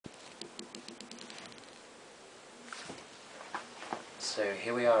So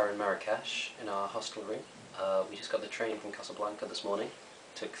here we are in Marrakesh in our hostel room. We just got the train from Casablanca this morning.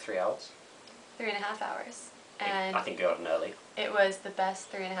 Took 3 hours. 3.5 hours. And I think we got in early. it was the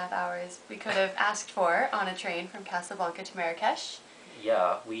best 3.5 hours we could have asked for on a train from Casablanca to Marrakesh.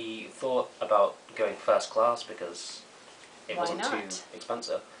 Yeah, we thought about going first class because it Why wasn't not? too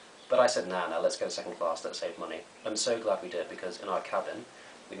expensive. But I said, nah, let's go second class, let's save money. I'm so glad we did because in our cabin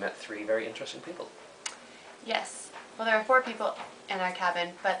we met 3 very interesting people. Yes. Well, there are 4 people in our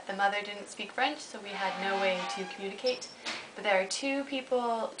cabin, but the mother didn't speak French, so we had no way to communicate. But there are 2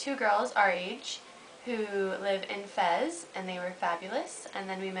 girls our age, who live in Fez, and they were fabulous. And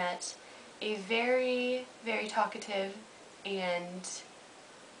then we met a very, very talkative and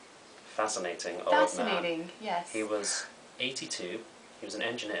Fascinating old man. Yes. He was 82, he was an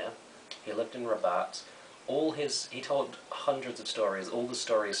engineer, he lived in Rabat. He told hundreds of stories. All the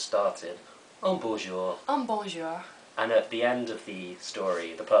stories started, un bonjour. Un bonjour. And at the end of the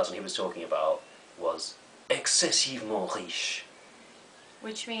story, the person he was talking about was excessivement riche.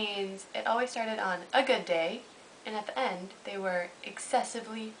 Which means it always started on a good day, and at the end, they were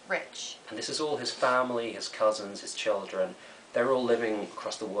excessively rich. And this is all his family, his cousins, his children. They're all living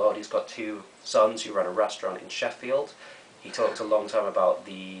across the world. He's got 2 sons who run a restaurant in Sheffield. He talked a long time about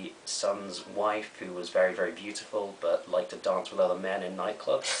the son's wife, who was very, very beautiful, but liked to dance with other men in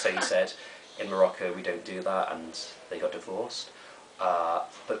nightclubs. So he said, in Morocco we don't do that, and they got divorced.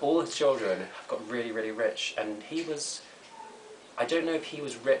 But all his children have got really, really rich, and I don't know if he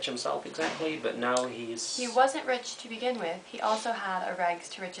was rich himself exactly, but now He wasn't rich to begin with. He also had a rags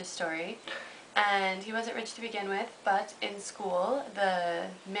to riches story. And he wasn't rich to begin with, but in school, the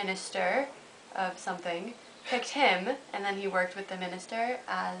minister of something picked him, and then he worked with the minister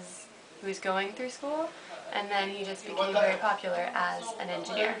as he was going through school, and then he just became very popular as an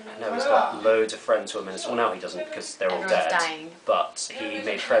engineer. Now he's got loads of friends who are ministers. Well, now he doesn't because they're all dead. Dying. But he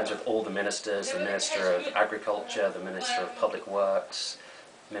made friends with all the ministers, the Minister of Agriculture, the Minister of Public Works,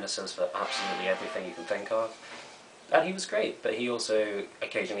 ministers for absolutely everything you can think of. And he was great, but he also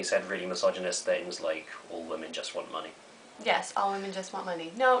occasionally said really misogynist things like, all women just want money. Yes, all women just want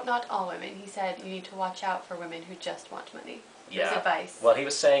money. No, not all women. He said you need to watch out for women who just want money. Yeah. His advice. Well, he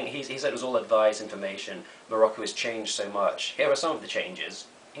was saying, he said it was all advice, information. Morocco has changed so much. Here are some of the changes,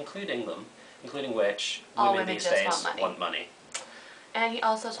 including which all women these days want money. And he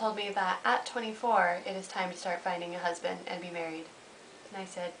also told me that at 24, it is time to start finding a husband and be married. And I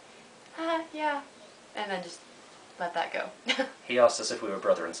said, yeah. And then just let that go. He asked us if we were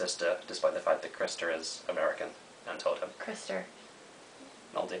brother and sister, despite the fact that Krista is American, and told him. Krister.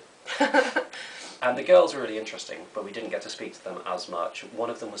 I'll do. And the girls were really interesting, but we didn't get to speak to them as much. One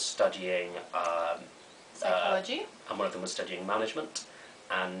of them was studying psychology, and one of them was studying management.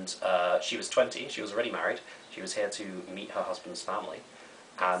 And she was 20, she was already married. She was here to meet her husband's family.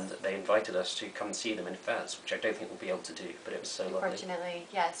 And they invited us to come and see them in Fez, which I don't think we'll be able to do, but it was so lovely. Unfortunately,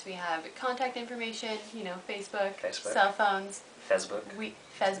 yes, we have contact information, Facebook, cell phones. Facebook.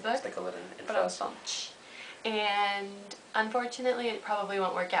 Facebook. As they call it in Fez. And unfortunately, it probably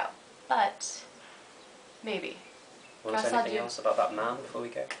won't work out, but maybe. Want to say anything else about that man before we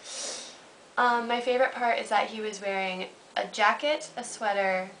go? My favorite part is that he was wearing a jacket, a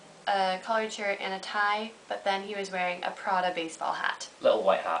sweater, a collared shirt, and a tie, but then he was wearing a Prada baseball hat. Little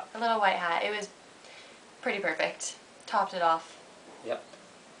white hat. A little white hat. It was pretty perfect. Topped it off. Yep.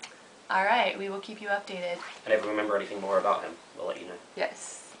 Alright, we will keep you updated. And if we remember anything more about him, we'll let you know.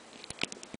 Yes.